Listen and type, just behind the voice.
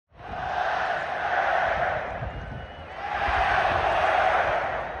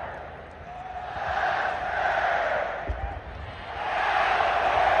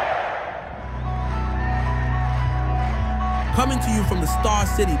Coming to you from the Star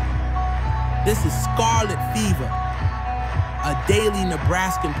City, this is Scarlet Fever, a daily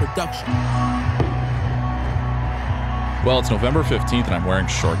Nebraskan production. Well, it's November 15th and I'm wearing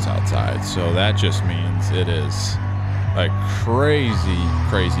shorts outside, so that just means it is a crazy,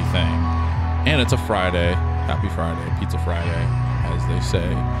 crazy thing. And it's a Friday. Happy Friday, Pizza Friday, as they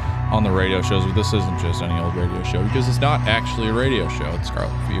say on the radio shows. But this isn't just any old radio show because it's not actually a radio show. It's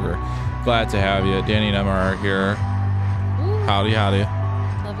Scarlet Fever. Glad to have you. Danny and Emma are here. Ooh. Howdy, howdy.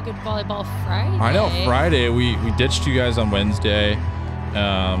 Love a good volleyball Friday. I know, Friday. We ditched you guys on Wednesday.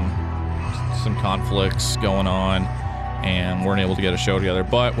 Some conflicts going on, and weren't able to get a show together.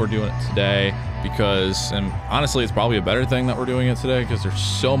 But we're doing it today because, and honestly, it's probably a better thing that we're doing it today because there's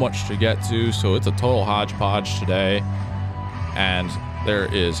so much to get to. So it's a total hodgepodge today. And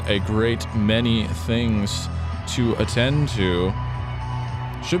there is a great many things to attend to.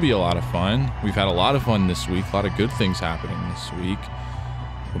 Should be a lot of fun. We've had a lot of fun this week. A lot of good things happening this week.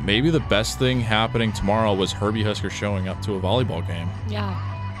 But maybe the best thing happening tomorrow was Herbie Husker showing up to a volleyball game. Yeah.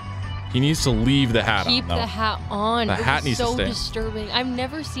 He needs to leave the hat Keep on, though. the hat on. The hat needs to stay. So disturbing. I've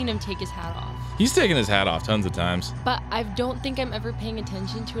never seen him take his hat off. He's taken his hat off tons of times. But I don't think I'm ever paying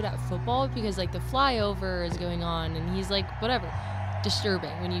attention to it at football because, like, the flyover is going on and he's like, whatever.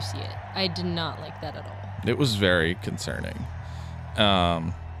 Disturbing when you see it. I did not like that at all. It was very concerning.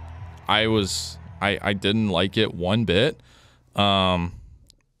 I didn't like it one bit.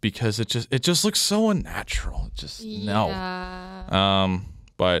 Because it just looks so unnatural. No.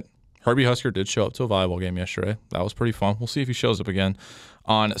 But Herbie Husker did show up to a volleyball game yesterday. That was pretty fun. We'll see if he shows up again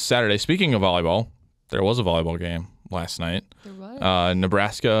on Saturday. Speaking of volleyball, there was a volleyball game last night. There was.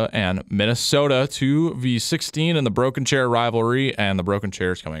 Nebraska and Minnesota 2v16 in the Broken Chair rivalry, and the Broken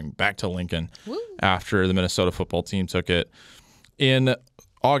Chair is coming back to Lincoln. Woo. After the Minnesota football team took it in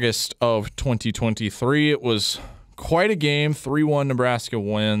August of 2023. It was quite a game. 3-1 Nebraska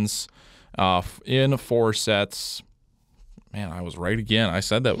wins in 4 sets. Man, I was right again. I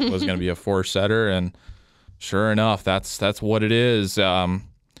said that was going to be a 4-setter, and sure enough, that's what it is.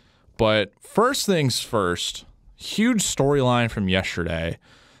 But first things first, huge storyline from yesterday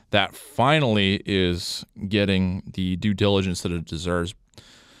that finally is getting the due diligence that it deserves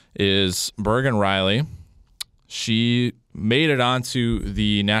is Berg Riley. She made it onto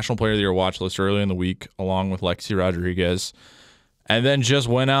the National Player of the Year watch list early in the week, along with Lexi Rodriguez, and then just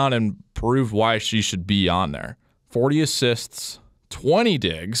went out and proved why she should be on there. 40 assists, 20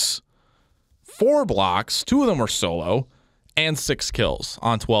 digs, 4 blocks, 2 of them were solo, and 6 kills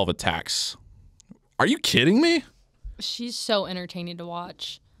on 12 attacks. Are you kidding me? She's so entertaining to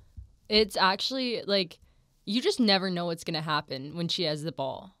watch. It's actually, like, you just never know what's going to happen when she has the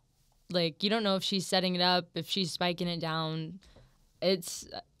ball. Like, you don't know if she's setting it up, if she's spiking it down. I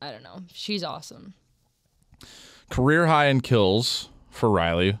don't know. She's awesome. Career high in kills for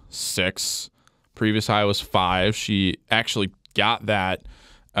Riley, 6. Previous high was 5. She actually got that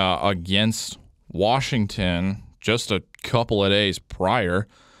against Washington just a couple of days prior,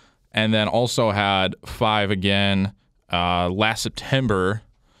 and then also had 5 again last September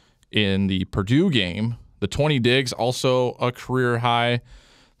in the Purdue game. The 20 digs, also a career high.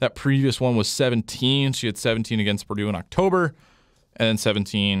 That previous one was 17. She had 17 against Purdue in October, and then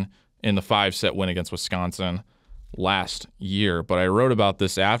 17 in the 5-set win against Wisconsin last year. But I wrote about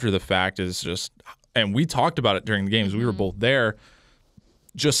this after the fact, and we talked about it during the games. We were both there,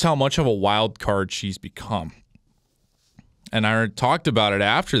 just how much of a wild card she's become. And I talked about it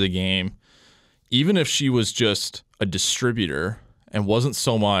after the game. Even if she was just a distributor and wasn't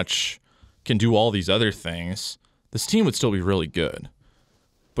so much can do all these other things, this team would still be really good.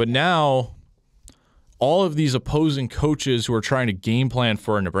 But now, all of these opposing coaches who are trying to game plan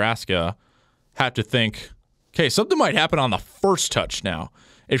for Nebraska have to think, okay, something might happen on the first touch now.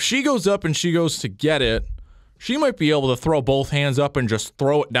 If she goes up and she goes to get it, she might be able to throw both hands up and just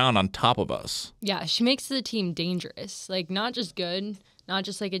throw it down on top of us. Yeah, she makes the team dangerous. Like, not just good, not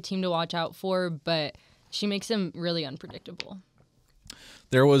just like a team to watch out for, but she makes them really unpredictable.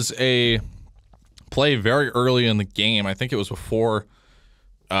 There was a play very early in the game. I think it was before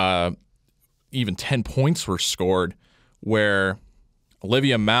even 10 points were scored, where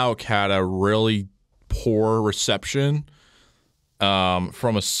Olivia Mauk had a really poor reception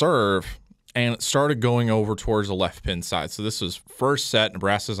from a serve, and it started going over towards the left pin side. So this was first set.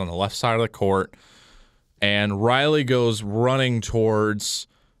 Nebraska's on the left side of the court, and Riley goes running towards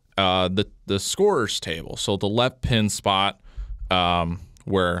the scorer's table. So the left pin spot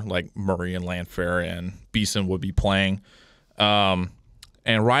where like Murray and Landfair and Beeson would be playing.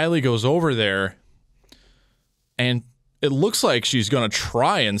 And Riley goes over there, and it looks like she's going to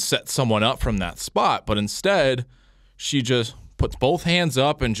try and set someone up from that spot, but instead she just puts both hands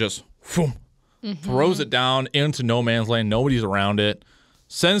up and just boom, throws it down into no man's land. Nobody's around it.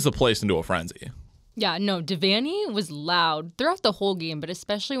 Sends the place into a frenzy. Yeah, no, Devaney was loud throughout the whole game, but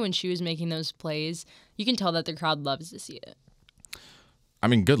especially when she was making those plays, you can tell that the crowd loves to see it. I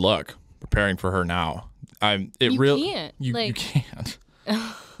mean, good luck preparing for her now. You can't.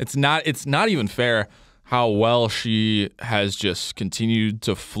 It's not even fair how well she has just continued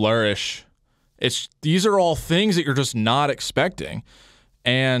to flourish. These are all things that you're just not expecting.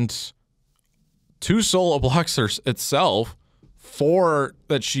 And 2 solo blocks itself, 4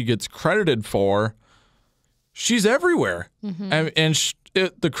 that she gets credited for, she's everywhere. And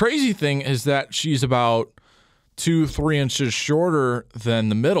the crazy thing is that she's about 2-3 inches shorter than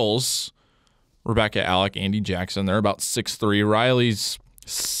the middles. Rebecca, Alec, Andy Jackson, they're about 6'3". Riley's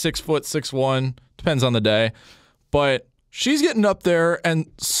 6 foot 6'1", depends on the day. But she's getting up there and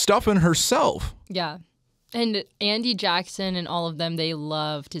stuffing herself. Yeah. And Andy Jackson and all of them, they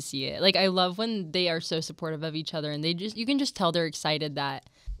love to see it. Like, I love when they are so supportive of each other, and you can just tell they're excited that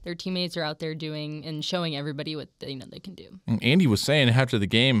their teammates are out there doing and showing everybody what they can do. And Andy was saying after the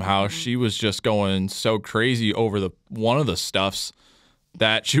game how she was just going so crazy over one of the stuffs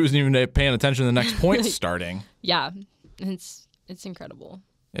that she wasn't even paying attention to the next point starting. Yeah, it's incredible.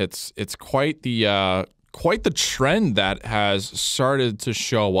 It's quite the trend that has started to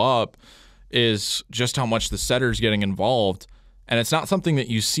show up, is just how much the setter's getting involved. And it's not something that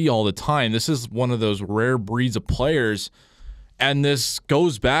you see all the time. This is one of those rare breeds of players. And this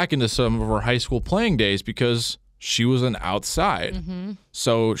goes back into some of her high school playing days because she was an outside.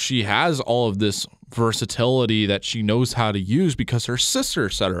 So she has all of this versatility that she knows how to use because her sister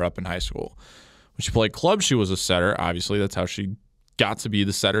set her up in high school. When she played club, she was a setter. Obviously, that's how she got to be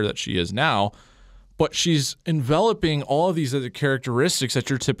the setter that she is now. But she's enveloping all of these other characteristics that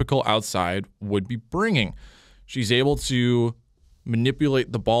your typical outside would be bringing. She's able to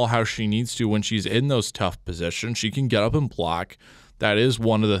manipulate the ball how she needs to when she's in those tough positions. She can get up and block. That is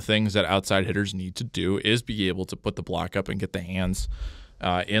one of the things that outside hitters need to do, is be able to put the block up and get the hands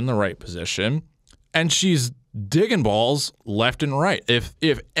in the right position. And she's digging balls left and right.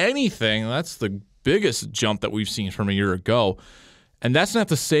 If anything, that's the biggest jump that we've seen from a year ago. And that's not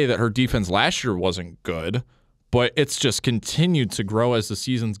to say that her defense last year wasn't good, but it's just continued to grow as the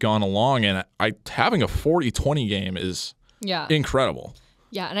season's gone along. And having a 40-20 game is incredible.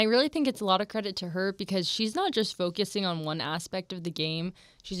 Yeah, and I really think it's a lot of credit to her because she's not just focusing on one aspect of the game.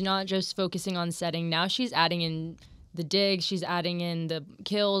 She's not just focusing on setting. Now she's adding in the digs, she's adding in the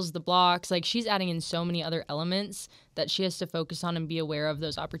kills, the blocks. Like, she's adding in so many other elements that she has to focus on and be aware of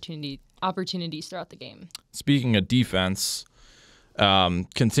those opportunities throughout the game. Speaking of defense,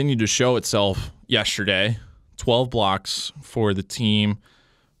 continued to show itself yesterday. 12 blocks for the team.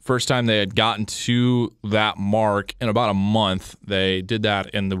 First time they had gotten to that mark in about a month. They did that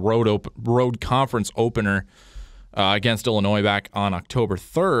in the road conference opener against Illinois back on October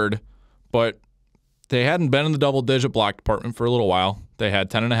 3rd, but they hadn't been in the double-digit block department for a little while. They had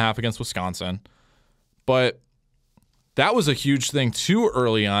 10.5 against Wisconsin, but that was a huge thing too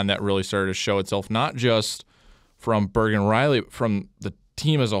early on that really started to show itself, not just from Berg and Riley, but from the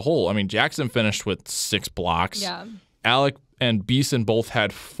team as a whole. I mean, Jackson finished with 6 blocks. Yeah. Alec and Beeson both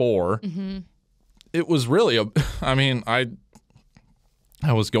had 4. It was really I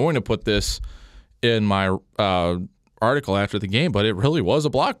was going to put this in my article after the game, but it really was a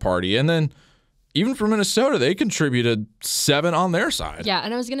block party. And then even for Minnesota, they contributed 7 on their side. Yeah,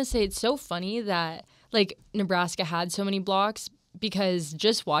 and I was going to say, it's so funny that, like, Nebraska had so many blocks because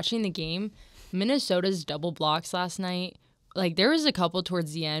just watching the game, Minnesota's double blocks last night, like, there was a couple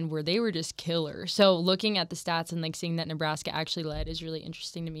towards the end where they were just killer. So looking at the stats and, like, seeing that Nebraska actually led is really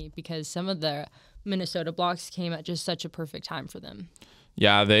interesting to me because some of the Minnesota blocks came at just such a perfect time for them.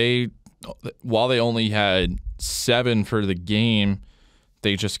 Yeah, while they only had 7 for the game,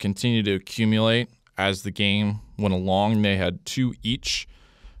 they just continued to accumulate as the game went along. They had 2 each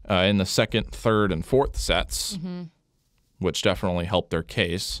in the second, third, and fourth sets, which definitely helped their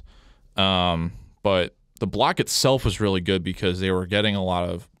case. But the block itself was really good because they were getting a lot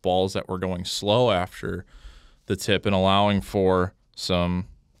of balls that were going slow after the tip and allowing for some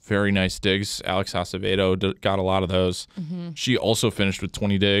very nice digs. Alex Acevedo got a lot of those. She also finished with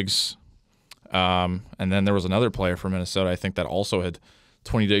 20 digs. And then there was another player from Minnesota, I think, that also had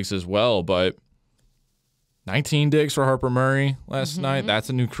 20 digs as well. But 19 digs for Harper Murray last night.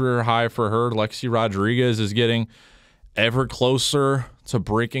 That's a new career high for her. Lexi Rodriguez is getting ever closer to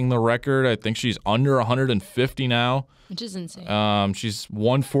breaking the record. I think she's under 150 now. Which is insane. She's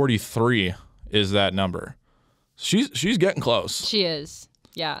 143 is that number. She's getting close. She is.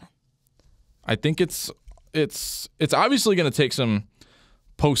 Yeah. I think it's it's obviously going to take some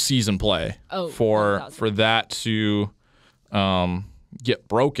postseason play for 1,000. that to get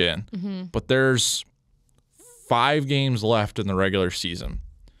broken. Mm-hmm. But there's 5 games left in the regular season.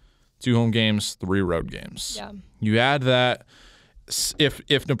 2 home games, 3 road games. Yeah. You add that,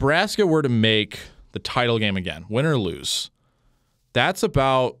 if Nebraska were to make the title game again, win or lose, that's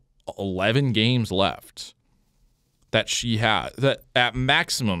about 11 games left that she has. That at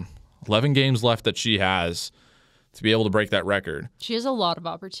maximum, 11 games left that she has to be able to break that record. She has a lot of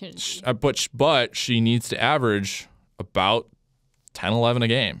opportunity. But she needs to average about 10, 11 a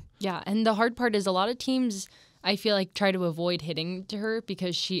game. Yeah, and the hard part is a lot of teams, I feel like, try to avoid hitting to her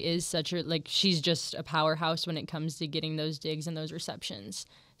because she is she's just a powerhouse when it comes to getting those digs and those receptions.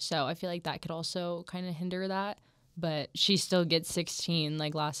 So I feel like that could also kind of hinder that. But she still gets 16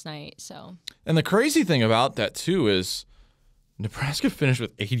 like last night. So. And the crazy thing about that, too, is Nebraska finished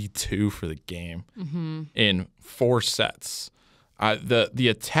with 82 for the game in 4 sets. The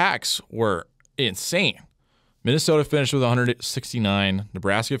attacks were insane. Minnesota finished with 169.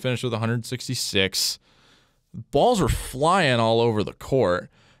 Nebraska finished with 166. Balls were flying all over the court.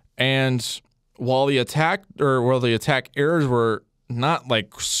 And while the attack errors were not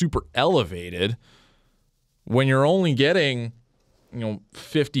like super elevated, when you're only getting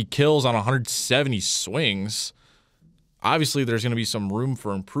 50 kills on 170 swings, obviously there's going to be some room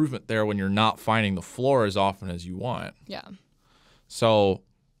for improvement there when you're not finding the floor as often as you want. Yeah. So,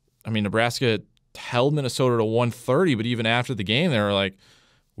 I mean, Nebraska held Minnesota to 130, but even after the game, they were like,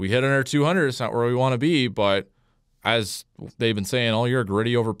 we hit under 200. It's not where we want to be. But as they've been saying all year,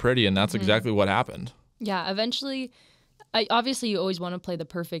 gritty over pretty, and that's exactly what happened. Yeah, eventually, obviously you always want to play the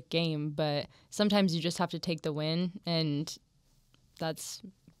perfect game, but sometimes you just have to take the win, and that's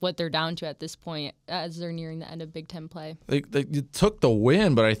what they're down to at this point as they're nearing the end of Big Ten play. They took the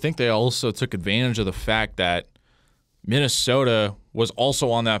win, but I think they also took advantage of the fact that Minnesota was also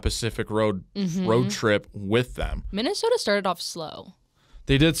on that Pacific road trip with them. Minnesota started off slow.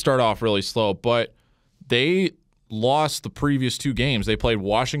 They did start off really slow, but they lost the previous 2 games. They played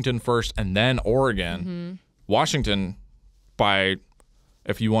Washington first and then Oregon. Washington, by,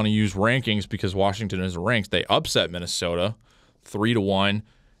 if you want to use rankings because Washington is ranked, they upset Minnesota 3-1,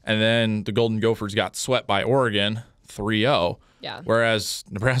 and then the Golden Gophers got swept by Oregon 3-0. Yeah. Whereas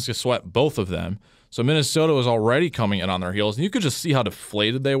Nebraska swept both of them. So Minnesota was already coming in on their heels, and you could just see how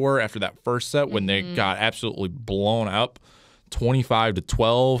deflated they were after that first set when they got absolutely blown up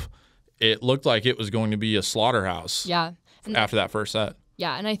 25-12. It looked like it was going to be a slaughterhouse. Yeah. After that first set.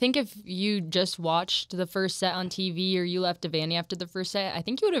 Yeah, and I think if you just watched the first set on TV or you left Devaney after the first set, I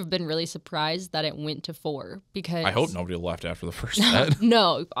think you would have been really surprised that it went to 4 because I hope nobody left after the first set.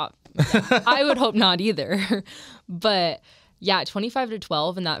 No, I would hope not either. But yeah,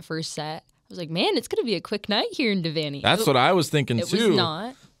 25-12 in that first set. I was like, man, it's going to be a quick night here in Devaney. That's what I was thinking too. It was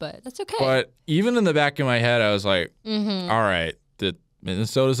not, but that's okay. But even in the back of my head, I was like, all right,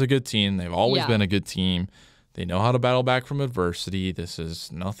 Minnesota's a good team. They've always been a good team. They know how to battle back from adversity. This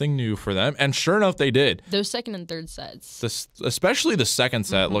is nothing new for them. And sure enough, they did. Those second and third sets. Especially the second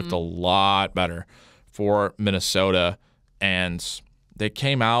set looked a lot better for Minnesota. And they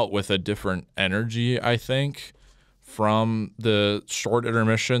came out with a different energy, I think, from the short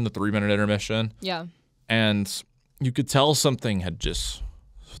intermission, the 3-minute intermission. Yeah. And you could tell something had just,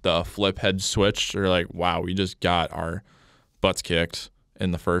 the flip had switched. Or like, wow, we just got our butts kicked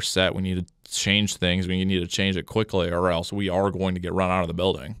in the first set. We need to change things. We need to change it quickly or else we are going to get run out of the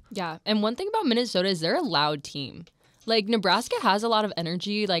building. Yeah. And one thing about Minnesota is they're a loud team. Like, Nebraska has a lot of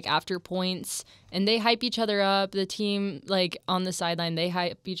energy, like, after points, and they hype each other up. The team, like, on the sideline, they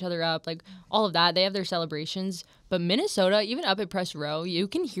hype each other up, like, all of that. They have their celebrations. But Minnesota, even up at press row, you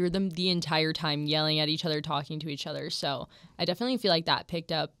can hear them the entire time yelling at each other, talking to each other. So I definitely feel like that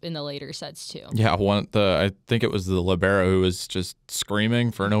picked up in the later sets, too. Yeah, I think it was the libero who was just screaming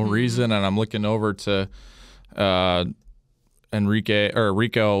for no reason, and I'm looking over to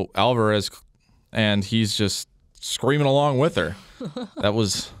Rico Alvarez, and he's just screaming along with her. That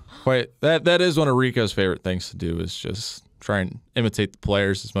was that is one of Rico's favorite things to do, is just try and imitate the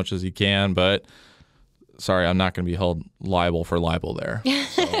players as much as he can. But sorry, I'm not going to be held liable for libel there.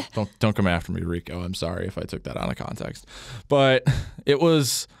 So don't come after me, Rico. I'm sorry if I took that out of context. But it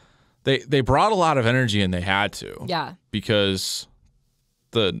was they brought a lot of energy, and they had to. Yeah. Because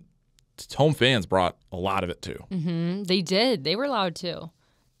the home fans brought a lot of it too. They did. They were loud too.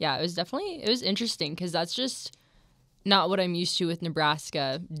 Yeah, it was interesting because that's just not what I'm used to with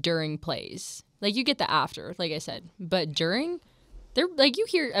Nebraska during plays. Like, you get the after, like I said. But during, they're like, you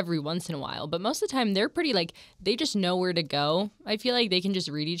hear every once in a while, but most of the time they're pretty like, they just know where to go. I feel like they can just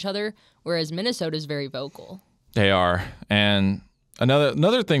read each other, whereas Minnesota's very vocal. They are. And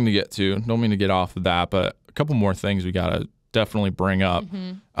another thing to get to, don't mean to get off of that, but a couple more things we got to definitely bring up.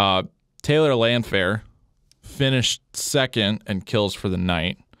 Taylor Landfair finished second in kills for the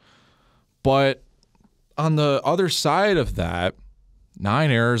night. But on the other side of that,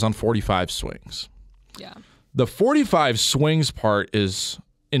 9 errors on 45 swings. Yeah. The 45 swings part is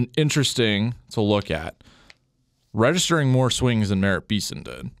interesting to look at. Registering more swings than Merritt Beeson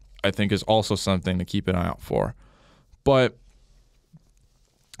did, I think, is also something to keep an eye out for. But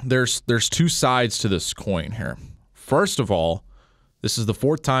there's two sides to this coin here. First of all, this is the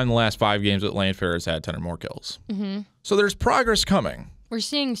 4th time in the last 5 games that Landfair has had 10 or more kills. So there's progress coming. We're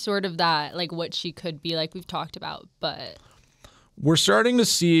seeing sort of that, like what she could be, like we've talked about, but we're starting to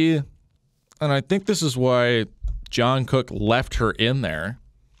see, and I think this is why John Cook left her in there,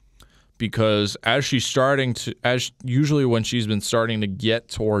 because as usually when she's been starting to get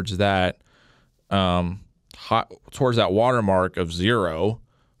towards that watermark of 0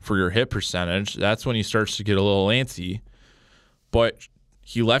 for your hit percentage, that's when he starts to get a little antsy. But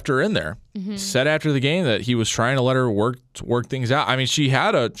he left her in there. Said after the game that he was trying to let her work things out. I mean, she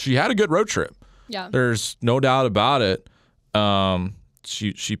had a good road trip. Yeah, there's no doubt about it.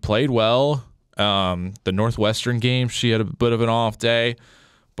 She played well. The Northwestern game, she had a bit of an off day,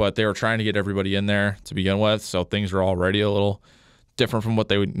 but they were trying to get everybody in there to begin with, so things were already a little different from what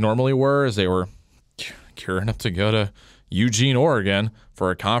they would normally were, as they were gearing up to go to Eugene, Oregon for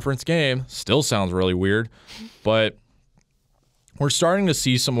a conference game. Still sounds really weird, but we're starting to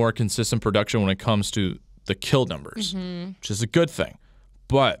see some more consistent production when it comes to the kill numbers, which is a good thing.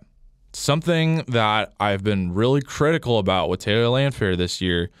 But something that I've been really critical about with Taylor Landfair this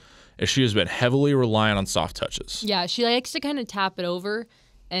year is she has been heavily reliant on soft touches. Yeah, she likes to kind of tap it over,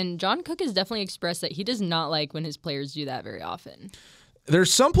 and John Cook has definitely expressed that he does not like when his players do that very often.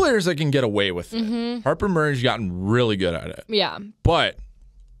 There's some players that can get away with it. Harper Murray's gotten really good at it. Yeah. But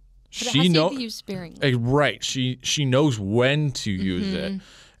she knows use sparingly. Right. She knows when to use it.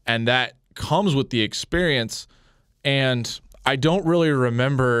 And that comes with the experience. And I don't really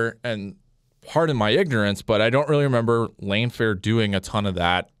remember, and pardon my ignorance, but I don't really remember Landfair doing a ton of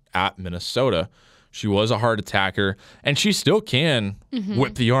that at Minnesota. She was a hard attacker, and she still can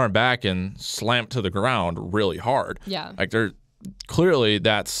whip the arm back and slam to the ground really hard. Yeah. Like clearly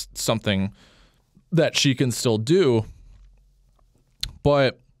that's something that she can still do.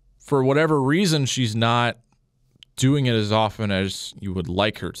 But for whatever reason, she's not doing it as often as you would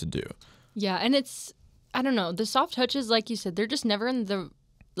like her to do. Yeah, and I don't know, the soft touches, like you said, they're just never in the,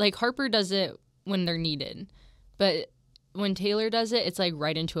 like Harper does it when they're needed. But when Taylor does it, it's like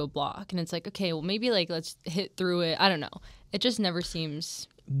right into a block. And it's like, okay, well maybe like let's hit through it. I don't know. It just never seems.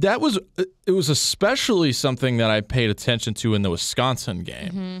 It was especially something that I paid attention to in the Wisconsin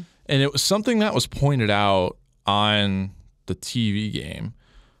game. And it was something that was pointed out on the TV game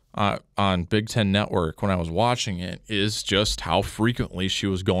on Big Ten Network when I was watching it, is just how frequently she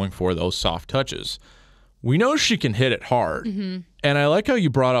was going for those soft touches. We know she can hit it hard. And I like how you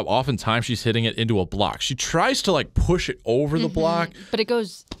brought up oftentimes she's hitting it into a block. She tries to like push it over the block. But it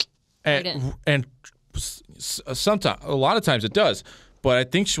goes right in. And sometimes, a lot of times it does. But I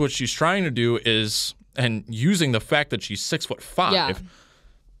think what she's trying to do is, and using the fact that she's 6'5",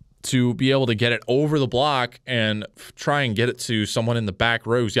 to be able to get it over the block and try and get it to someone in the back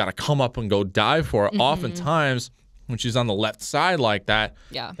row who's got to come up and go dive for it. Oftentimes, when she's on the left side like that,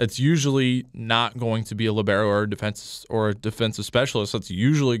 it's usually not going to be a libero or a defensive specialist. It's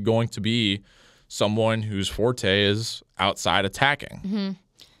usually going to be someone whose forte is outside attacking.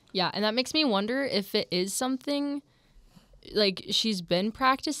 Yeah, and that makes me wonder if it is something like she's been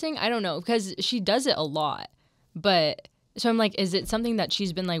practicing. I don't know, because she does it a lot. But so I'm like, is it something that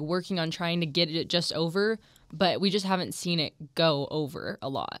she's been like working on trying to get it just over, but we just haven't seen it go over a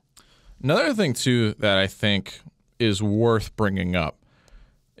lot? Another thing too that I think is worth bringing up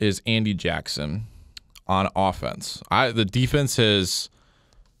is Andy Jackson on offense. The defense has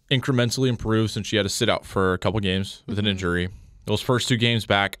incrementally improved since she had to sit out for a couple games with an injury. Those first 2 games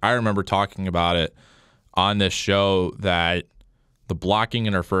back, I remember talking about it on this show that the blocking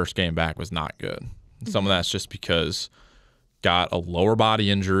in her first game back was not good. Some of that's just because got a lower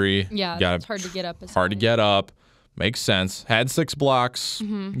body injury. Yeah, it's hard to get up. Hard to get up. Makes sense. Had 6 blocks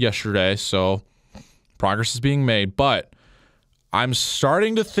yesterday, so progress is being made. But I'm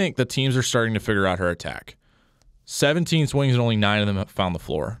starting to think the teams are starting to figure out her attack. 17 swings and only 9 of them have found the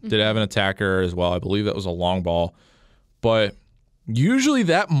floor. Did have an attacker as well. I believe that was a long ball. But usually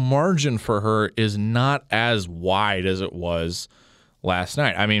that margin for her is not as wide as it was last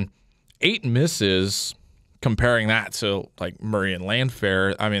night. I mean, 8 misses, comparing that to like Murray and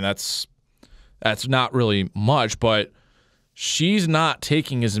Landfair, I mean, that's not really much, but she's not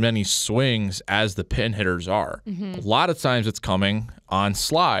taking as many swings as the pin hitters are. A lot of times it's coming on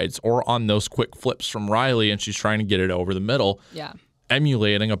slides or on those quick flips from Riley, and she's trying to get it over the middle,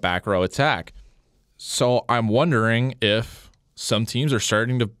 emulating a back row attack. So I'm wondering if some teams are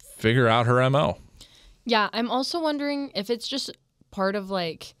starting to figure out her MO. Yeah, I'm also wondering if it's just part of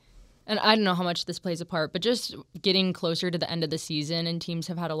like, and I don't know how much this plays a part, but just getting closer to the end of the season and teams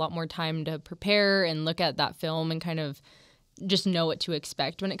have had a lot more time to prepare and look at that film and kind of just know what to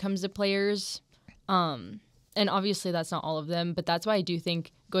expect when it comes to players. And obviously that's not all of them, but that's why I do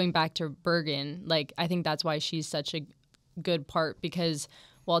think going back to Bergen, like I think that's why she's such a good part, because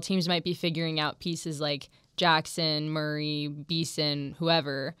while teams might be figuring out pieces like Jackson, Murray, Beeson,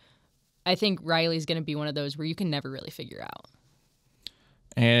 whoever, I think Riley's going to be one of those where you can never really figure out.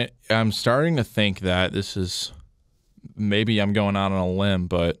 And I'm starting to think that this is, maybe I'm going out on a limb,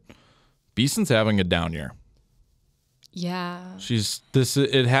 but Beeson's having a down year. Yeah.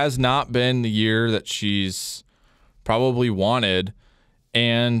 It has not been the year that she's probably wanted.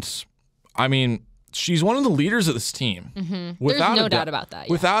 And I mean, she's one of the leaders of this team. There's no doubt about that.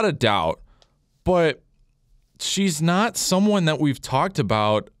 Yeah. Without a doubt. But she's not someone that we've talked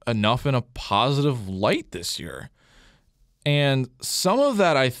about enough in a positive light this year. And some of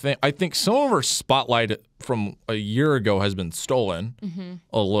that, I think some of her spotlight from a year ago has been stolen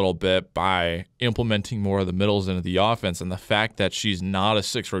a little bit by implementing more of the middles into the offense, and the fact that she's not a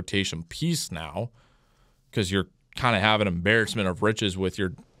 6 rotation piece now, because you're kind of have an embarrassment of riches with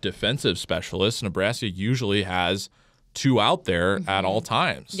your defensive specialist. Nebraska usually has 2 out there at all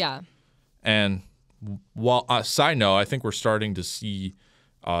times. Yeah. And while side note, I think we're starting to see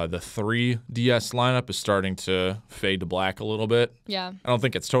the 3 DS lineup is starting to fade to black a little bit. Yeah. I don't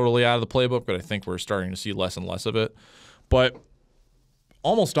think it's totally out of the playbook, but I think we're starting to see less and less of it. But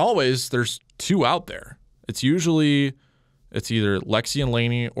almost always there's 2 out there. It's either Lexi and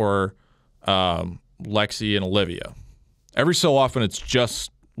Laney or Lexi and Olivia. Every so often it's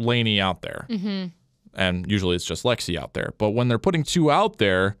just Laney out there. And usually it's just Lexi out there. But when they're putting 2 out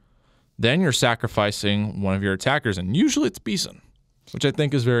there, then you're sacrificing one of your attackers, and usually it's Beeson, which I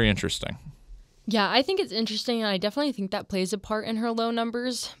think is very interesting. Yeah, I think it's interesting, and I definitely think that plays a part in her low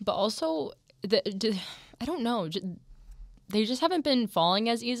numbers. But also, I don't know. They just haven't been falling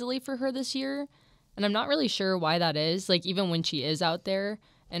as easily for her this year, and I'm not really sure why that is. Like, even when she is out there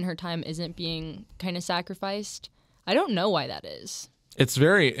and her time isn't being kind of sacrificed, I don't know why that is. It's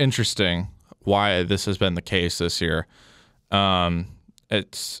very interesting why this has been the case this year.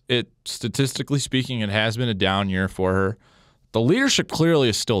 Statistically speaking, it has been a down year for her. The leadership clearly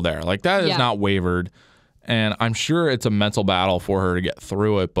is still there. Like, that has not wavered. And I'm sure it's a mental battle for her to get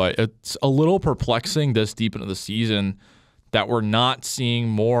through it. But it's a little perplexing this deep into the season that we're not seeing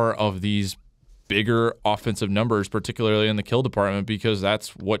more of these bigger offensive numbers, particularly in the kill department, because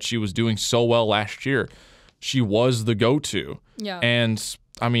that's what she was doing so well last year. She was the go-to. Yeah. And,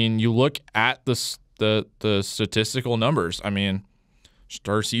 I mean, you look at the statistical numbers. I mean,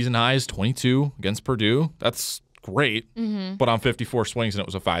 her season high is 22 against Purdue. That's great, but on 54 swings, and it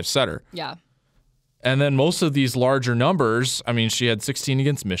was a 5-setter. Yeah. And then most of these larger numbers, I mean, she had 16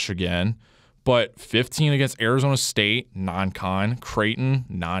 against Michigan, but 15 against Arizona State, non-con. Creighton,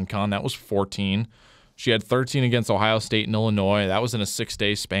 non-con, that was 14. She had 13 against Ohio State and Illinois. That was in a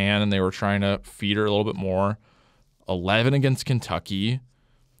 6-day span, and they were trying to feed her a little bit more. 11 against Kentucky,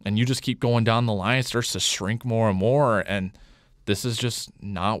 and you just keep going down the line. It starts to shrink more and more, and this is just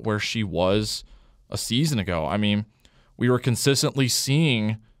not where she was a season ago. I mean, we were consistently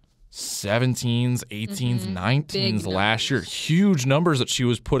seeing 17s, 18s, 19s last year. Huge numbers that she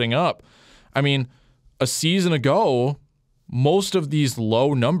was putting up. I mean, a season ago, most of these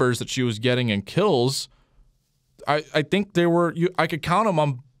low numbers that she was getting in kills, I think they were, I could count them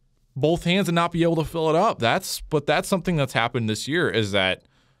on both hands and not be able to fill it up. But that's something that's happened this year, is that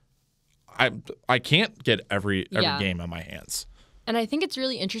I can't get every game on my hands. And I think it's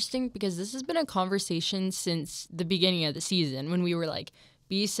really interesting because this has been a conversation since the beginning of the season, when we were like,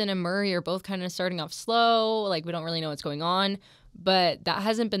 Beeson and Murray are both kind of starting off slow. Like, we don't really know what's going on. But that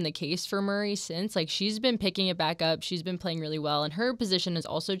hasn't been the case for Murray since. Like, she's been picking it back up. She's been playing really well. And her position has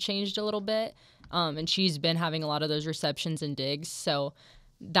also changed a little bit. And she's been having a lot of those receptions and digs. So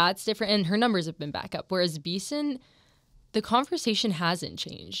that's different. And her numbers have been back up. Whereas Beeson, the conversation hasn't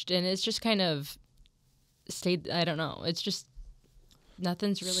changed. And it's just kind of stayed, I don't know. It's just,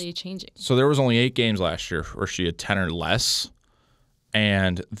 nothing's really changing. So there was only 8 games last year where she had 10 or less,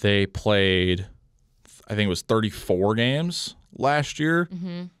 and they played, I think it was 34 games last year.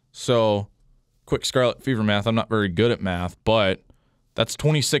 So, quick Scarlet Fever math. I'm not very good at math, but that's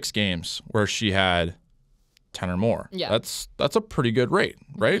 26 games where she had 10 or more. Yeah. That's a pretty good rate,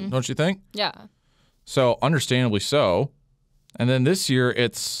 right? Don't you think? Yeah. So, understandably so. And then this year,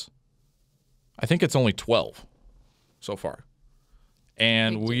 I think it's only 12 so far.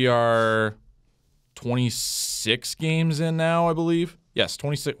 And we are 26 games in now, I believe. Yes,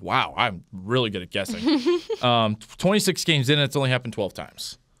 26. Wow, I'm really good at guessing. 26 games in, it's only happened 12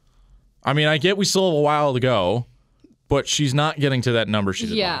 times. I mean, I get we still have a while to go, but she's not getting to that number she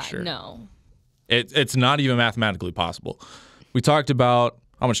did last year. No. It's not even mathematically possible. We talked about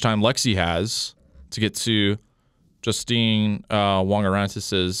how much time Lexi has to get to Justine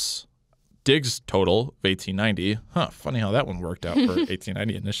Wongarantis's digs total of 1890. Funny how that one worked out for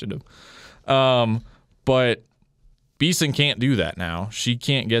 1890 initiative. But Beeson can't do that now. She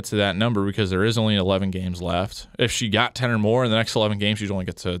can't get to that number because there is only 11 games left. If she got 10 or more in the next 11 games, she'd only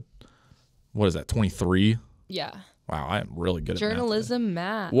get to, 23? Yeah. Wow, I am really good at Journalism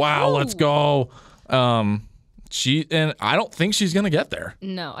math. Wow, Woo! let's go. And I don't think she's going to get there.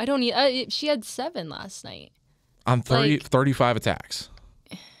 No, I don't need. She had 7 last night. On 35 attacks.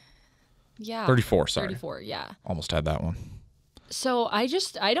 Yeah. 34, sorry. 34, yeah. Almost had that one. So I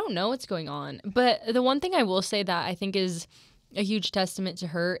don't know what's going on. But the one thing I will say that I think is a huge testament to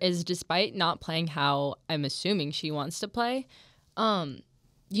her is despite not playing how I'm assuming she wants to play,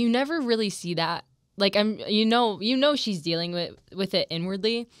 you never really see that. Like you know she's dealing with it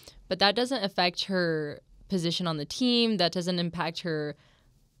inwardly, but that doesn't affect her position on the team. That doesn't impact her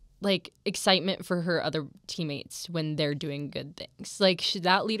like excitement for her other teammates when they're doing good things. Like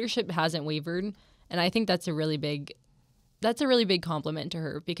that leadership hasn't wavered, and I think that's a really big compliment to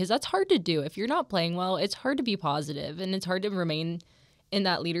her because that's hard to do. If you're not playing well, it's hard to be positive and it's hard to remain in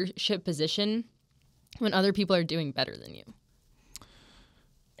that leadership position when other people are doing better than you.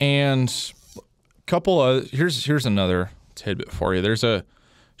 And here's another tidbit for you.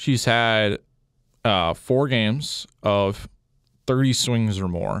 She's had 4 games of 30 swings or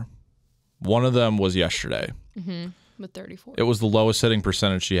more. One of them was yesterday. With 34. It was the lowest hitting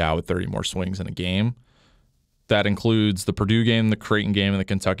percentage she had with 30 more swings in a game. That includes the Purdue game, the Creighton game, and the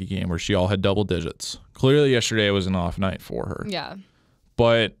Kentucky game where she all had double digits. Clearly yesterday was an off night for her. Yeah.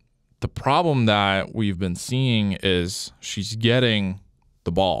 But the problem that we've been seeing is she's getting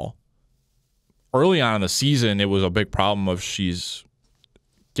the ball. Early on in the season, it was a big problem of she's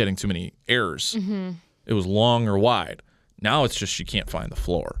getting too many errors. It was long or wide. Now it's just she can't find the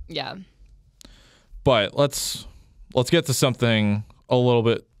floor. Yeah. But let's get to something a little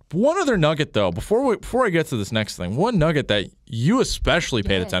bit. One other nugget, though, before I get to this next thing, one nugget that you especially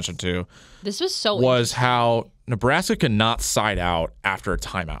paid attention to this was how Nebraska could not side out after a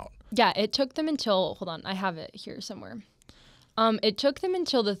timeout. Yeah, it took them until, hold on, I have it here somewhere. It took them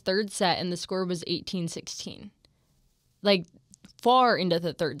until the third set, and the score was 18-16. Like, far into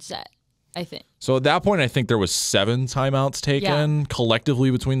the third set, I think. So at that point, I think there was 7 timeouts taken collectively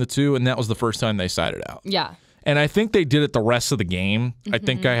between the two, and that was the first time they sided out. Yeah. And I think they did it the rest of the game. I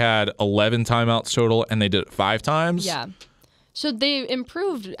think I had 11 timeouts total, and they did it 5 times. Yeah. So they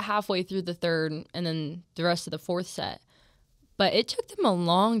improved halfway through the third and then the rest of the fourth set. But it took them a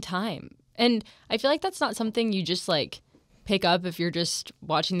long time. And I feel like that's not something you just, like, pick up if you're just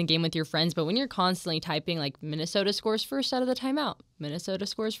watching the game with your friends. But when you're constantly typing, like, Minnesota scores first out of the timeout, Minnesota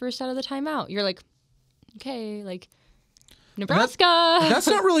scores first out of the timeout, you're like, okay, like, Nebraska. That's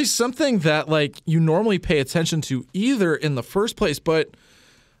not really something that, like, you normally pay attention to either in the first place. But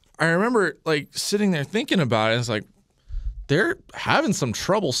I remember, like, sitting there thinking about it. And it's like, they're having some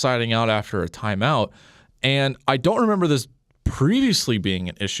trouble siding out after a timeout. And I don't remember this previously being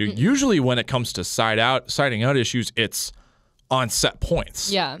an issue. Usually when it comes to siding out issues, it's on set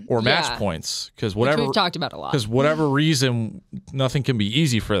points or match points. Because whatever we've talked about a lot. Because whatever reason, nothing can be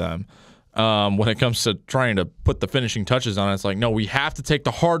easy for them. When it comes to trying to put the finishing touches on it, it's like, no, we have to take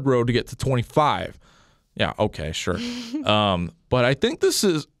the hard road to get to 25. Yeah, okay, sure. But I think this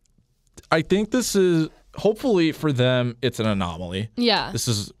is hopefully for them, it's an anomaly. Yeah. This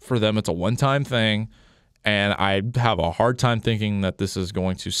is for them, it's a one-time thing. And I have a hard time thinking that this is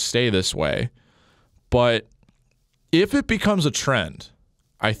going to stay this way. But if it becomes a trend,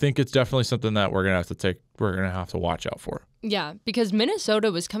 I think it's definitely something that we're gonna have to watch out for. Yeah, because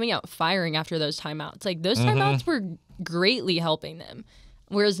Minnesota was coming out firing after those timeouts. Like, those timeouts were greatly helping them.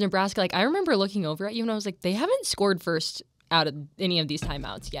 Whereas Nebraska, like, I remember looking over at you and I was like, they haven't scored first out of any of these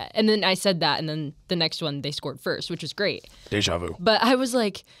timeouts yet. And then I said that, and then the next one they scored first, which was great. Deja vu. But I was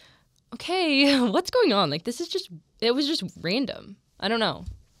like, okay, what's going on? Like, it was just random. I don't know.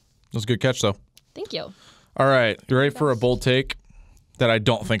 That was a good catch, though. Thank you. All right. You ready for a bold take that I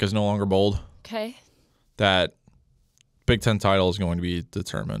don't think is no longer bold? Okay. That Big Ten title is going to be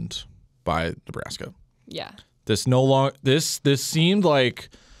determined by Nebraska. Yeah. This seemed like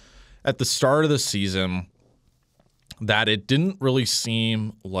at the start of the season that it didn't really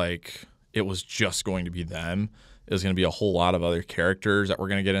seem like it was just going to be them. It was going to be a whole lot of other characters that were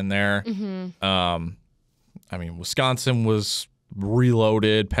going to get in there. I mean, Wisconsin was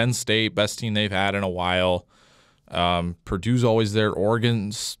reloaded. Penn State, best team they've had in a while. Purdue's always there.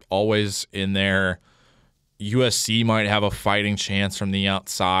 Oregon's always in there. USC might have a fighting chance from the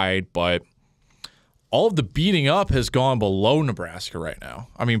outside, but all of the beating up has gone below Nebraska right now.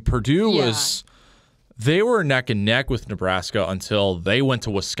 I mean, Purdue they were neck and neck with Nebraska until they went to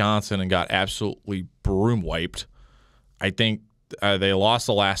Wisconsin and got absolutely broom wiped. I think they lost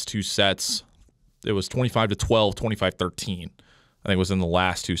the last two sets. It was 25-12, 25-13. I think it was in the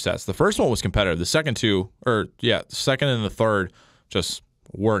last two sets. The first one was competitive. The second the second and the third just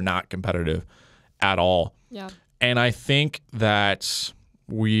were not competitive at all. Yeah. And I think that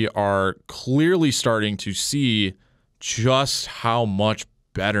we are clearly starting to see just how much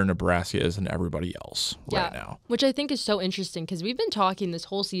better Nebraska is than everybody else right now. Which I think is so interesting because we've been talking this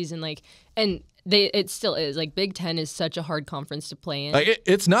whole season, it still is. Like, Big Ten is such a hard conference to play in. Like,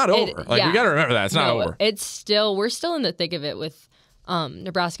 it's not over. We got to remember that. It's not over. We're still in the thick of it with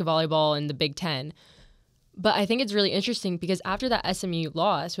Nebraska volleyball and the Big Ten. But I think it's really interesting because after that SMU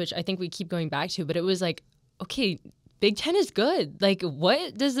loss, which I think we keep going back to, but it was like, okay, Big Ten is good. Like,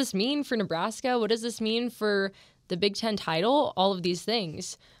 what does this mean for Nebraska? What does this mean for the Big Ten title? All of these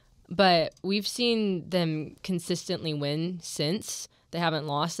things. But we've seen them consistently win since. They haven't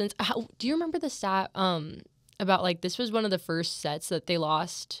lost since. Do you remember the stat about, like, this was one of the first sets that they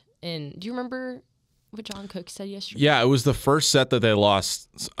lost in? Do you remember what John Cook said yesterday? Yeah, it was the first set that they lost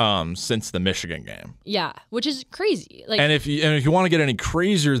since the Michigan game. Yeah, which is crazy. Like, and if you want to get any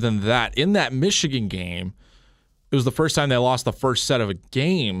crazier than that, in that Michigan game, it was the first time they lost the first set of a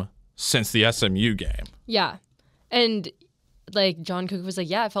game since the SMU game. Yeah. And, like, John Cook was like,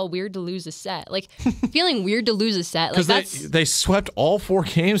 yeah, it felt weird to lose a set. Like, feeling weird to lose a set. Like, because they swept all 4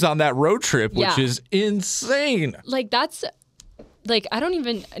 games on that road trip, which is insane. Like, that's, like, I don't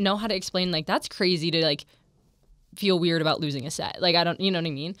even know how to explain. Like, that's crazy to, like, feel weird about losing a set. Like, you know what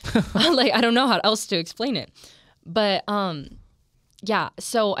I mean? Like, I don't know how else to explain it. But, yeah,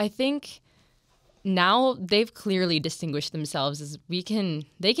 so I think now they've clearly distinguished themselves as they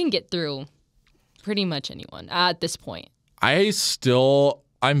can get through pretty much anyone at this point.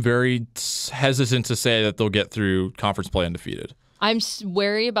 I'm very hesitant to say that they'll get through conference play undefeated. I'm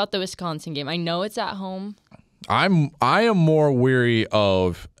wary about the Wisconsin game. I know it's at home. I am more weary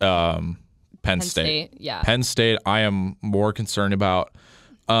of Penn State. Yeah. Penn State I am more concerned about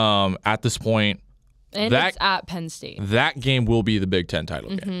at this point. And it's at Penn State. That game will be the Big Ten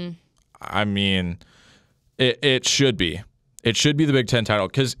title game. I mean, it should be. It should be the Big Ten title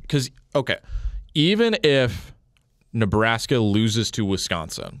because okay, even if Nebraska loses to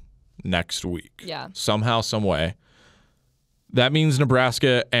Wisconsin next week, somehow, some way, that means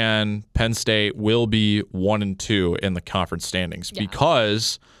Nebraska and Penn State will be 1 and 2 in the conference standings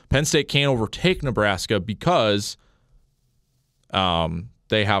because Penn State can't overtake Nebraska because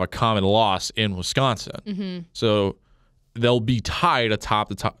they have a common loss in Wisconsin. So they'll be tied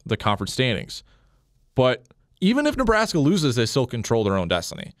atop the conference standings. But even if Nebraska loses, they still control their own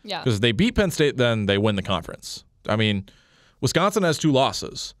destiny. Yeah. Because if they beat Penn State, then they win the conference. I mean, Wisconsin has 2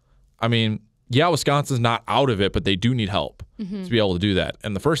 losses. I mean, yeah, Wisconsin's not out of it, but they do need help to be able to do that.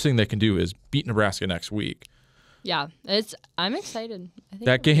 And the first thing they can do is beat Nebraska next week. Yeah, I'm excited. I think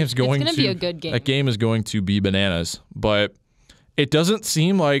that game's going to be a good game. That game is going to be bananas. But it doesn't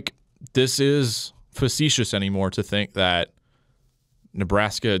seem like this is facetious anymore to think that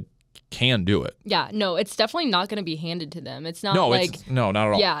Nebraska can do it. Yeah, no, it's definitely not going to be handed to them. It's not no, like... No, not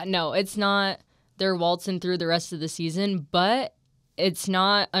at all. Yeah, no, it's not they're waltzing through the rest of the season, but it's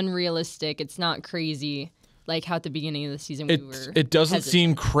not unrealistic. It's not crazy like how at the beginning of the season It doesn't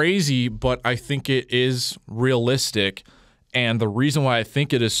seem crazy, but I think it is realistic. And the reason why I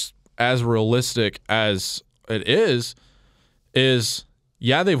think it is as realistic as it is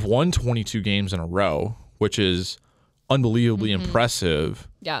yeah, they've won 22 games in a row, which is unbelievably impressive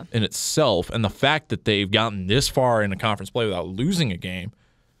in itself. And the fact that they've gotten this far in a conference play without losing a game.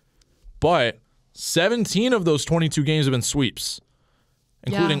 But 17 of those 22 games have been sweeps,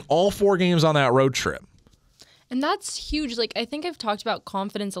 including all 4 games on that road trip. And that's huge. Like, I think I've talked about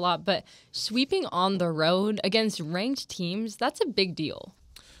confidence a lot, but sweeping on the road against ranked teams, that's a big deal.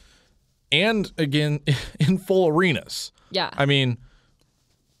 And, again, in full arenas. Yeah. I mean,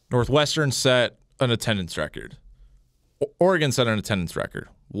 Northwestern set an attendance record. Oregon set an attendance record.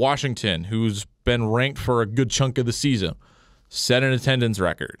 Washington, who's been ranked for a good chunk of the season, set an attendance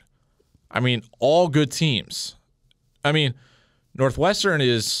record. I mean, all good teams. I mean, Northwestern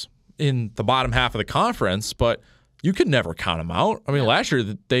is in the bottom half of the conference, but you could never count them out. I mean, last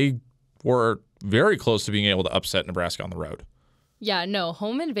year they were very close to being able to upset Nebraska on the road. Yeah, no,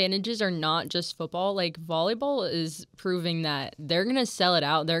 home advantages are not just football. Like, volleyball is proving that they're going to sell it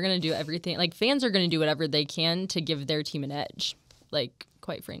out. They're going to do everything. Like, fans are going to do whatever they can to give their team an edge, like,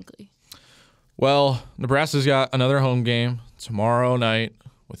 quite frankly. Well, Nebraska's got another home game tomorrow night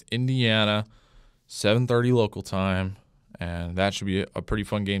with Indiana, 7:30 local time. And that should be a pretty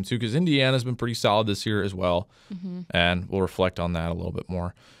fun game, too, because Indiana's been pretty solid this year as well. And we'll reflect on that a little bit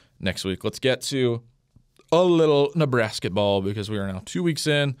more next week. Let's get to a little Nebraska ball because we are now 2 weeks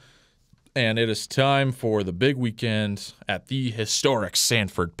in, and it is time for the big weekend at the historic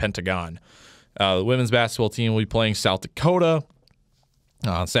Sanford Pentagon. The women's basketball team will be playing South Dakota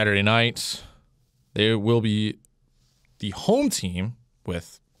on Saturday night. They will be the home team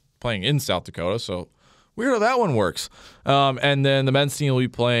with playing in South Dakota, so weird how that one works. And then the men's team will be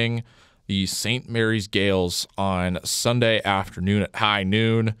playing the St. Mary's Gales on Sunday afternoon at high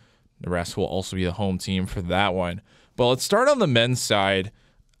noon. Nebraska will also be the home team for that one. But let's start on the men's side,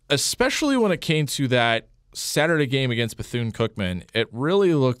 especially when it came to that Saturday game against Bethune-Cookman. It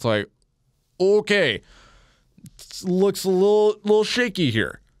really looked like, okay, it looks a little shaky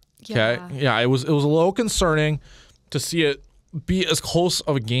here. Okay, yeah, it was a little concerning to see it be as close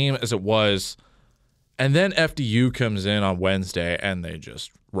of a game as it was. And then FDU comes in on Wednesday, and they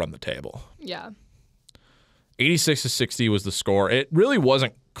just run the table. Yeah. 86-60 was the score. It really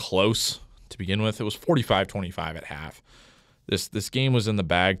wasn't close to begin with. It was 45-25 at half. This game was in the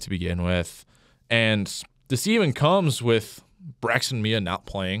bag to begin with. And this even comes with Braxton Mia not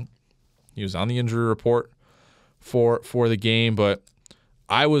playing. He was on the injury report for the game, but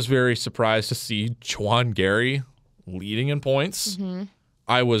I was very surprised to see Juwan Gary leading in points.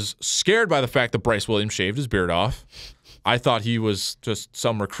 I was scared by the fact that Bryce Williams shaved his beard off. I thought he was just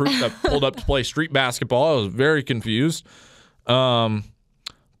some recruit that pulled up to play street basketball. I was very confused.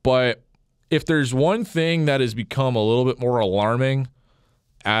 But if there's one thing that has become a little bit more alarming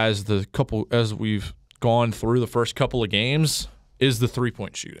as we've gone through the first couple of games is the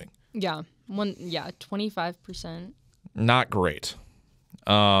 3-point shooting. Yeah. 25%. Not great.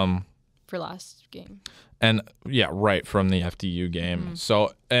 For last game. And yeah, right, from the FDU game.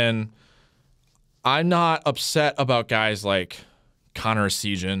 So, and I'm not upset about guys like Connor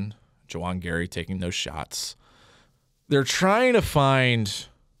Sejan, Juwan Gary taking those shots. They're trying to find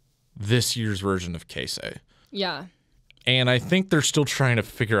this year's version of Casey. Yeah. And I think they're still trying to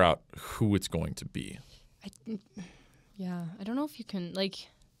figure out who it's going to be. I don't know if you can,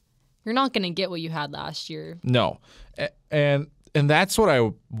 you're not going to get what you had last year. No. And that's what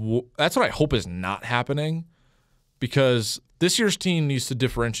I hope is not happening, because this year's team needs to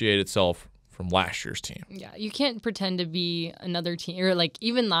differentiate itself from last year's team. Yeah, you can't pretend to be another team or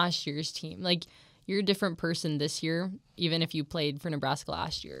even last year's team. You're a different person this year, even if you played for Nebraska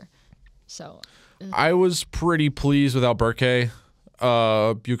last year. So I was pretty pleased with how Berke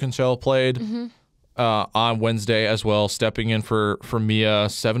Buchenschel played on Wednesday as well, stepping in for Mia,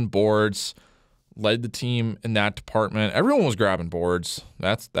 7 boards. Led the team in that department. Everyone was grabbing boards.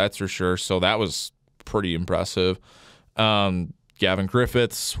 That's for sure. So that was pretty impressive. Gavin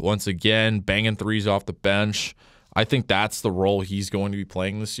Griffiths, once again, banging threes off the bench. I think that's the role he's going to be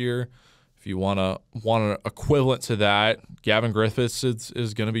playing this year. If you want an equivalent to that, Gavin Griffiths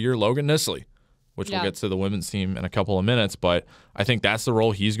is going to be your Logan Nisley, which we'll get to the women's team in a couple of minutes. But I think that's the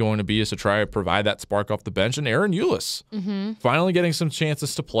role he's going to be, is to try to provide that spark off the bench. And Aaron Eulis, finally getting some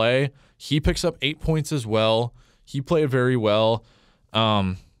chances to play. He picks up 8 points as well. He played very well.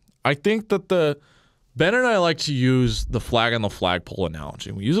 I think that Ben and I like to use the flag on the flagpole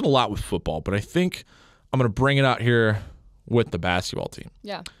analogy. We use it a lot with football, but I think I'm going to bring it out here with the basketball team.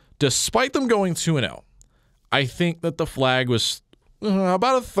 Yeah. Despite them going 2-0, I think that the flag was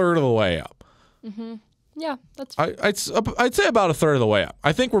about a third of the way up. Yeah, that's I'd say about a third of the way up.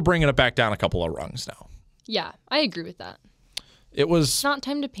 I think we're bringing it back down a couple of rungs now. Yeah, I agree with that. It's not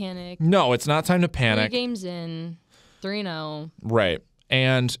time to panic. No, it's not time to panic. 3 games in, 3-0. Right.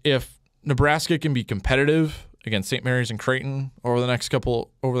 And if Nebraska can be competitive against St. Mary's and Creighton over the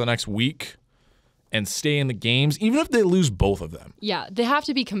next week and stay in the games, even if they lose both of them. Yeah, they have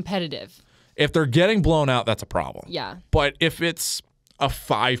to be competitive. If they're getting blown out, that's a problem. Yeah. But if it's a